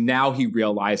because now he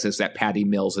realizes that Patty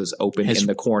Mills is open in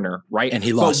the corner, right? And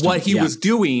he lost But what him. he was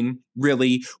doing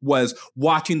really was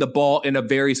watching the ball in a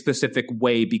very specific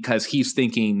way because he's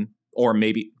thinking, or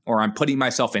I'm putting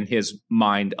myself in his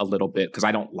mind a little bit because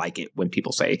I don't like it when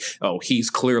people say, oh, he's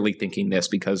clearly thinking this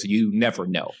because you never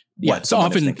know. Yeah, it's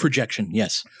often projection,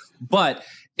 yes. But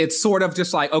it's sort of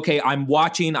just like, okay, I'm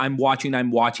watching.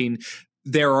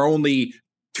 There are only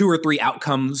 2 or 3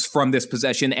 outcomes from this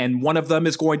possession, and one of them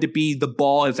is going to be the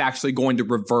ball is actually going to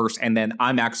reverse, and then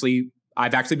I've actually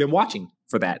been watching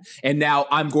for that. And now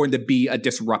I'm going to be a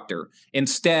disruptor.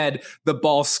 Instead, the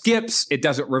ball skips, it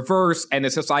doesn't reverse, and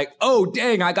it's just like, oh,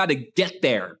 dang, I got to get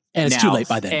there. And it's too late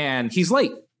by then. And he's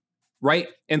late, right?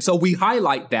 And so we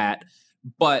highlight that,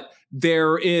 but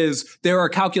there are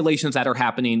calculations that are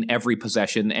happening every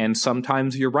possession, and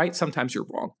sometimes you're right, sometimes you're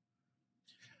wrong.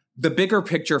 The bigger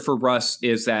picture for Russ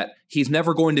is that he's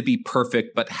never going to be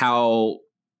perfect, but how,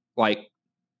 like,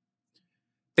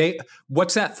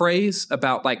 what's that phrase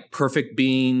about like perfect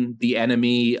being the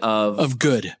enemy of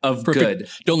good? Good.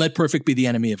 Don't let perfect be the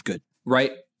enemy of good.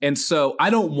 Right. And so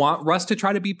I don't want Russ to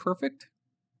try to be perfect.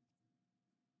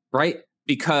 Right.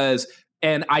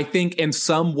 And I think in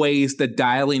some ways the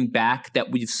dialing back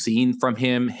that we've seen from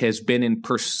him has been in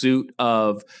pursuit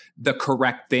of the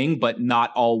correct thing, but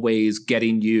not always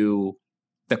getting you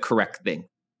the correct thing.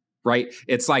 Right?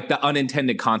 It's like the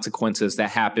unintended consequences that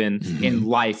happen in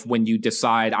life when you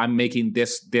decide I'm making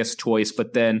this choice,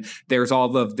 but then there's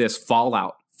all of this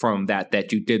fallout from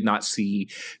that you did not see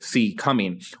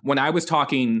coming. When I was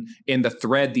talking in the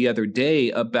thread the other day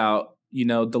about,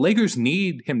 the Lakers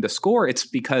need him to score, it's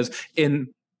because in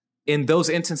those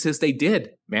instances they did,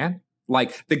 man.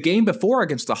 Like the game before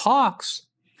against the Hawks,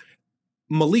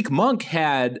 Malik Monk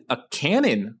had a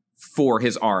cannon for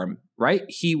his arm. Right?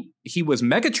 He was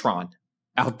Megatron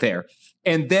out there.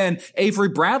 And then Avery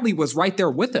Bradley was right there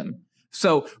with him.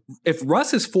 So if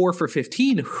Russ is 4 for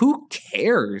 15, who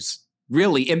cares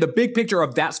really in the big picture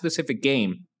of that specific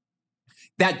game?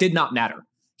 That did not matter.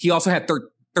 He also had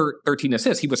 13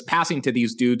 assists. He was passing to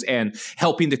these dudes and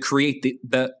helping to create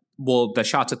the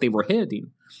shots that they were hitting.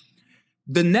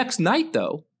 The next night,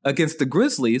 though, against the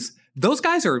Grizzlies, those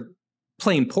guys are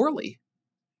playing poorly.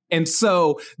 And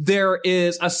so there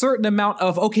is a certain amount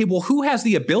of, okay, well, who has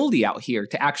the ability out here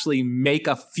to actually make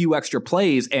a few extra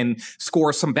plays and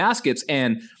score some baskets?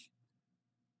 And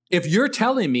if you're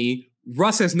telling me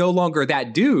Russ is no longer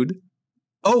that dude,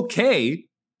 okay.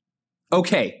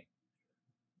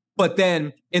 But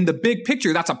then in the big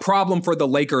picture, that's a problem for the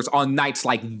Lakers on nights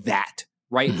like that.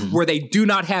 Right? Mm-hmm. Where they do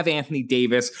not have Anthony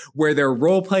Davis, where their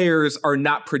role players are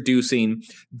not producing,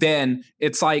 then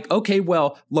it's like, okay,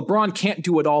 well, LeBron can't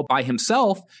do it all by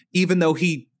himself, even though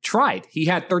he tried. He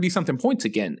had 30-something points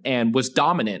again and was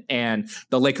dominant, and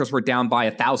the Lakers were down by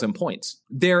 1,000 points.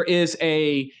 There is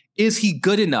is he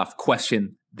good enough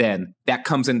question then that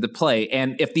comes into play.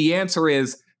 And if the answer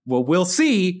is, well, we'll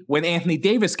see when Anthony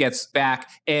Davis gets back,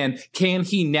 and can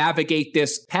he navigate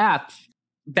this path?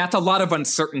 That's a lot of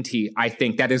uncertainty, I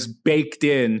think, that is baked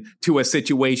in to a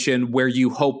situation where you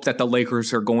hope that the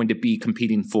Lakers are going to be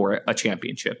competing for a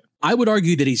championship. I would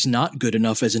argue that he's not good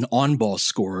enough as an on-ball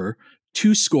scorer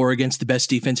to score against the best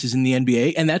defenses in the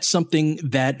NBA, and that's something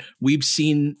that we've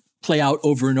seen play out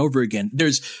over and over again.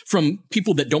 There's, from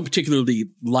people that don't particularly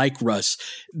like Russ,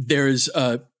 there's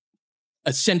a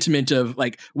sentiment of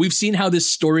like, we've seen how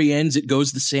this story ends. It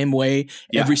goes the same way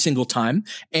every single time.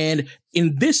 And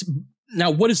in this, now,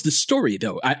 what is the story,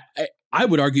 though? I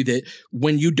would argue that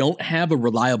when you don't have a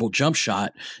reliable jump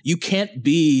shot, you can't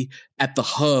be at the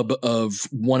hub of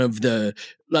one of the,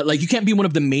 like, you can't be one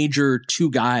of the major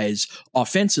 2 guys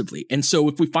offensively. And so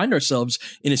if we find ourselves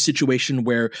in a situation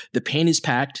where the paint is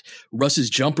packed, Russ's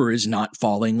jumper is not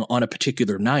falling on a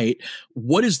particular night,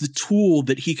 what is the tool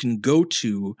that he can go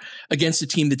to against a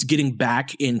team that's getting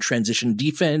back in transition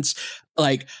defense?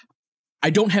 Like, I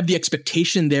don't have the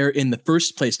expectation there in the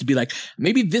first place to be like,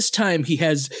 maybe this time he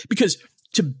has, because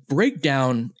to break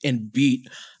down and beat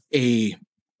a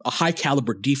high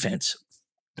caliber defense,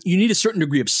 you need a certain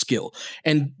degree of skill,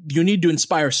 and you need to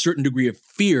inspire a certain degree of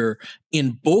fear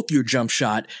in both your jump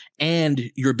shot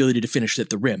and your ability to finish at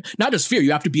the rim. Not just fear,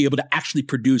 you have to be able to actually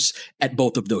produce at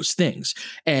both of those things.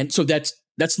 And so that's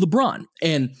LeBron.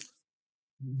 And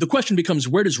the question becomes,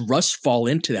 where does Russ fall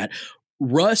into that?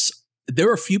 Russ there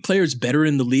are a few players better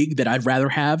in the league that I'd rather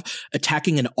have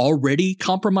attacking an already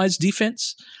compromised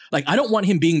defense. Like, I don't want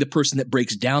him being the person that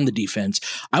breaks down the defense.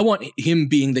 I want him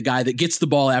being the guy that gets the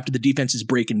ball after the defense is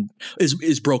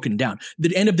broken down.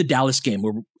 The end of the Dallas game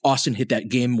where Austin hit that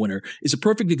game winner is a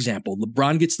perfect example.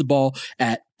 LeBron gets the ball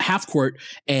at half court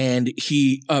and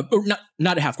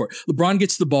not at half court. LeBron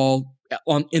gets the ball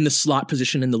in the slot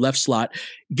position in the left slot,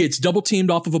 gets double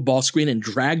teamed off of a ball screen and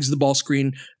drags the ball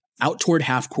screen out toward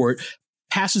half court,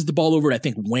 passes the ball over to, I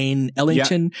think, Wayne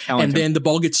Ellington, and then the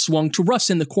ball gets swung to Russ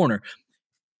in the corner.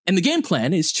 And the game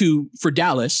plan is for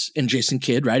Dallas and Jason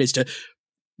Kidd, right,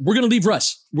 we're going to leave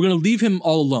Russ. We're going to leave him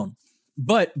all alone.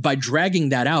 But by dragging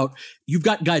that out, you've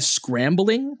got guys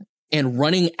scrambling and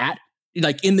running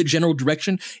in the general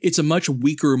direction. It's a much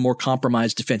weaker, more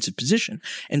compromised defensive position.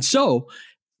 And so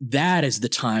that is the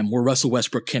time where Russell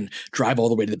Westbrook can drive all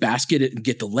the way to the basket and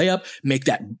get the layup, make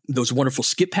those wonderful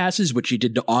skip passes, which he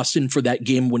did to Austin for that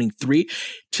game-winning 3.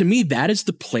 To me, that is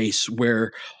the place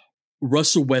where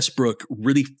Russell Westbrook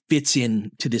really fits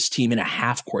in to this team in a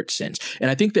half-court sense.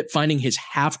 And I think that finding his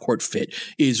half-court fit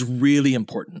is really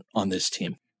important on this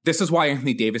team. This is why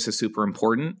Anthony Davis is super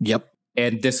important. Yep.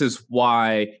 And this is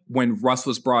why when Russ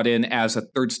was brought in as a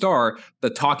third star, the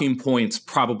talking points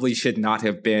probably should not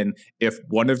have been, if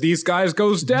one of these guys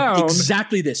goes down.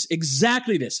 Exactly this.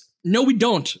 No, we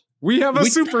don't. We have a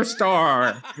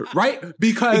superstar, right?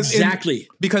 Because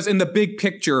because in the big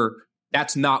picture,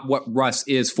 that's not what Russ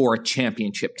is for a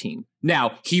championship team.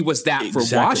 Now, he was that for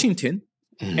Washington,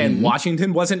 and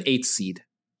Washington was an 8th seed.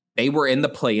 They were in the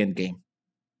play-in game.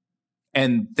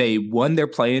 And they won their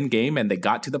play-in game, and they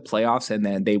got to the playoffs, and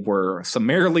then they were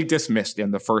summarily dismissed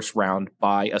in the first round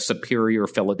by a superior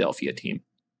Philadelphia team.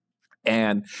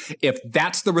 And if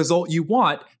that's the result you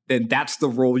want, then that's the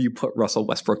role you put Russell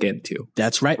Westbrook into.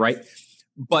 That's right. Right?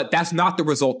 But that's not the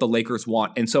result the Lakers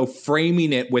want. And so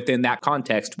framing it within that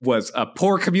context was a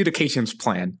poor communications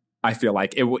plan, I feel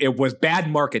like. It was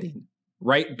bad marketing,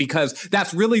 right? Because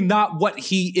that's really not what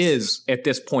he is at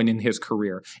this point in his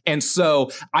career. And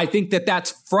so I think that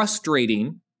that's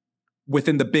frustrating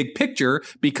within the big picture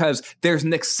because there's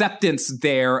an acceptance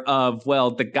there of, well,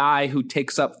 the guy who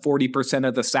takes up 40%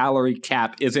 of the salary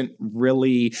cap isn't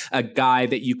really a guy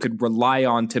that you could rely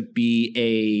on to be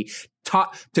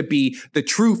the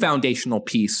true foundational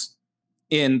piece.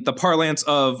 In the parlance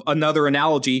of another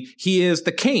analogy, he is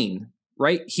the cane,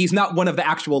 right? He's not one of the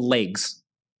actual legs,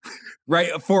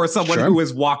 right? For someone who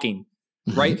is walking,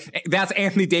 right? That's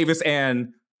Anthony Davis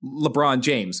and LeBron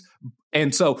James.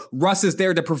 And so Russ is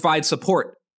there to provide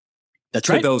support. That's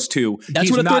right. To those two. That's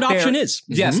what a third option is.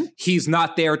 Yes. He's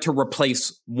not there to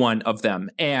replace one of them.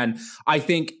 And I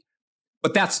think,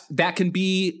 but that can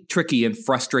be tricky and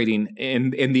frustrating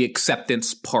in the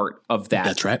acceptance part of that.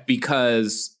 That's right.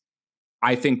 Because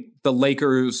I think the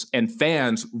Lakers and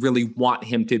fans really want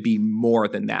him to be more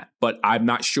than that. But I'm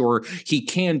not sure he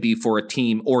can be for a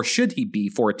team, or should he be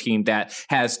for a team that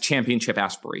has championship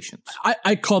aspirations.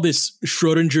 I call this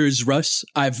Schrodinger's Russ.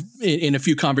 In a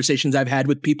few conversations I've had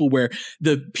with people where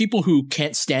the people who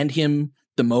can't stand him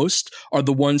the most are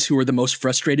the ones who are the most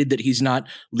frustrated that he's not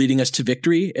leading us to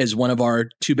victory as one of our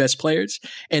 2 best players.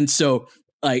 And so,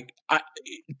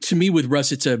 to me, with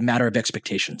Russ, it's a matter of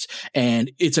expectations,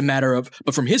 and it's a matter of,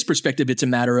 but from his perspective, it's a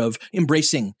matter of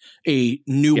embracing a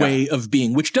new way of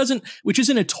being, which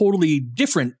isn't a totally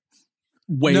different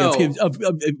way of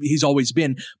he's always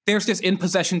been. There's this in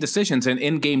possession decisions and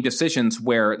in game decisions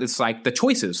where it's like the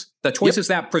choices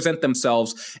that present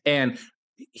themselves, and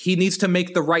he needs to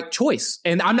make the right choice.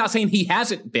 And I'm not saying he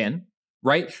hasn't been,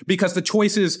 right? Because the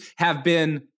choices have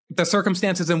been, the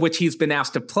circumstances in which he's been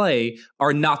asked to play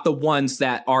are not the ones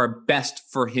that are best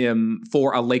for him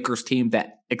for a Lakers team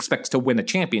that expects to win a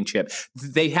championship.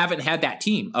 They haven't had that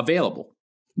team available.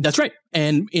 That's right.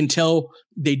 And until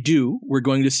they do, we're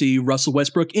going to see Russell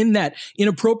Westbrook in that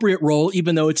inappropriate role,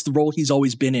 even though it's the role he's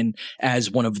always been in as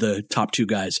one of the top 2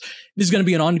 guys. This is going to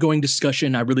be an ongoing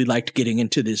discussion. I really liked getting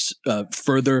into this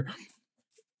further.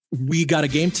 We got a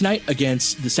game tonight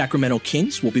against the Sacramento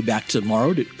Kings. We'll be back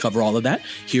tomorrow to cover all of that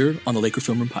here on the Laker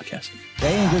Film Room Podcast.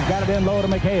 James has got it in low to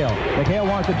McHale. McHale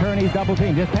wants to turn. He's double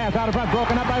teamed. Just pass out in front.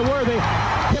 Broken up by Worthy.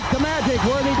 Tip to Magic.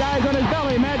 Worthy dies on his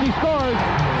belly. Magic scores.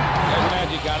 There's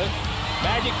Magic got it.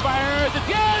 Magic fires.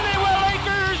 It's good. The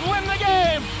Lakers win the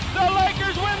game. The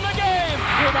Lakers win the game.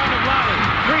 Rebound of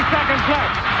Lonnie. 3 seconds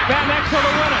left. Van Exel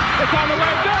to win it. It's on the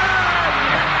way. Good.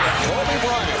 Kobe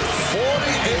Bryant, 48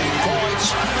 points,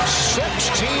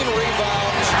 16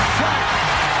 rebounds. Shot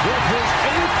with his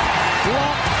 8th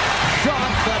block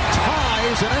shot that ties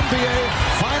ties an NBA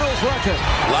Finals record.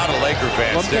 A lot of Laker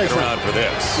fans sticking around for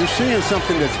this. You're seeing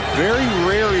something that's very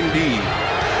rare indeed.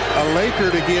 A Laker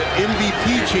to get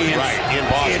MVP chance in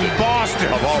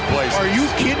Boston. Of all places. Are you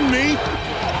kidding me?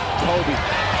 Kobe,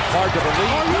 hard to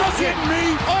believe. Are you kidding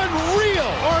me?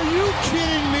 Unreal. Are you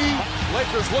kidding me?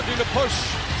 Lakers looking to push.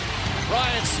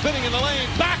 Bryant spinning in the lane.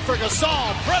 Back for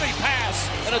Gasol. Pretty pass.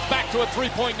 And it's back to a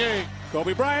three-point game.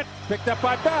 Kobe Bryant picked up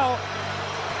by Bell.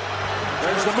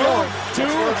 There's the move. 2, 1.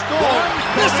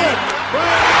 Miss it.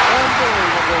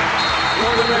 Unbelievable.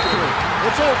 For the victory.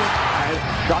 It's over.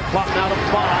 Shot clock now to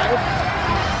 5.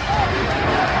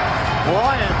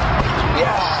 Bryant.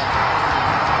 Yes.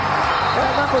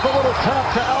 And that was a little tap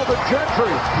to Alvin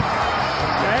Gentry.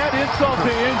 Add insult to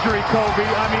injury, Kobe.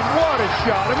 I mean, what a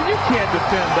shot. I mean, you can't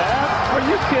defend that. Are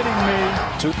you kidding me?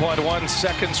 2.1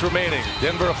 seconds remaining.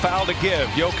 Denver a foul to give.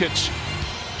 Jokic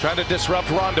trying to disrupt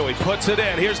Rondo. He puts it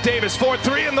in. Here's Davis,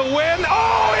 4-3 in the win.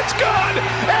 Oh, it's good!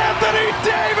 Anthony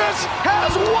Davis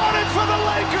has won it for the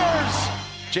Lakers!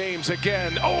 James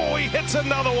again. Oh, he hits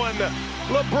another one.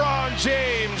 LeBron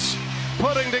James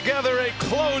putting together a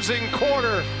closing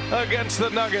quarter against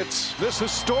the Nuggets. This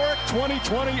historic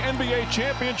 2020 NBA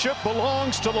championship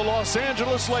belongs to the Los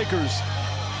Angeles Lakers.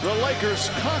 The Lakers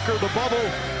conquer the bubble,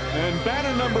 and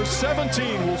banner number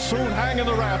 17 will soon hang in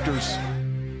the rafters.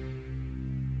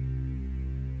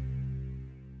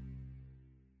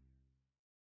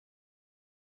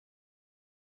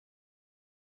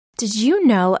 Did you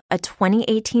know a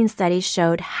 2018 study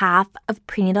showed half of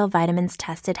prenatal vitamins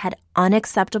tested had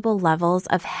unacceptable levels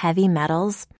of heavy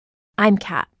metals? I'm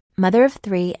Kat, mother of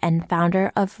 3 and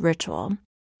founder of Ritual.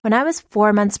 When I was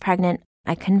 4 months pregnant,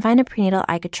 I couldn't find a prenatal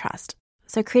I could trust,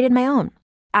 so I created my own.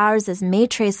 Ours is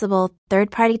made traceable,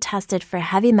 third-party tested for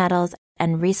heavy metals,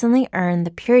 and recently earned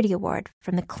the Purity Award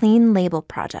from the Clean Label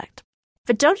Project.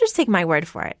 But don't just take my word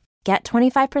for it. Get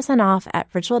 25% off at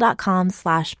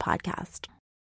ritual.com/podcast.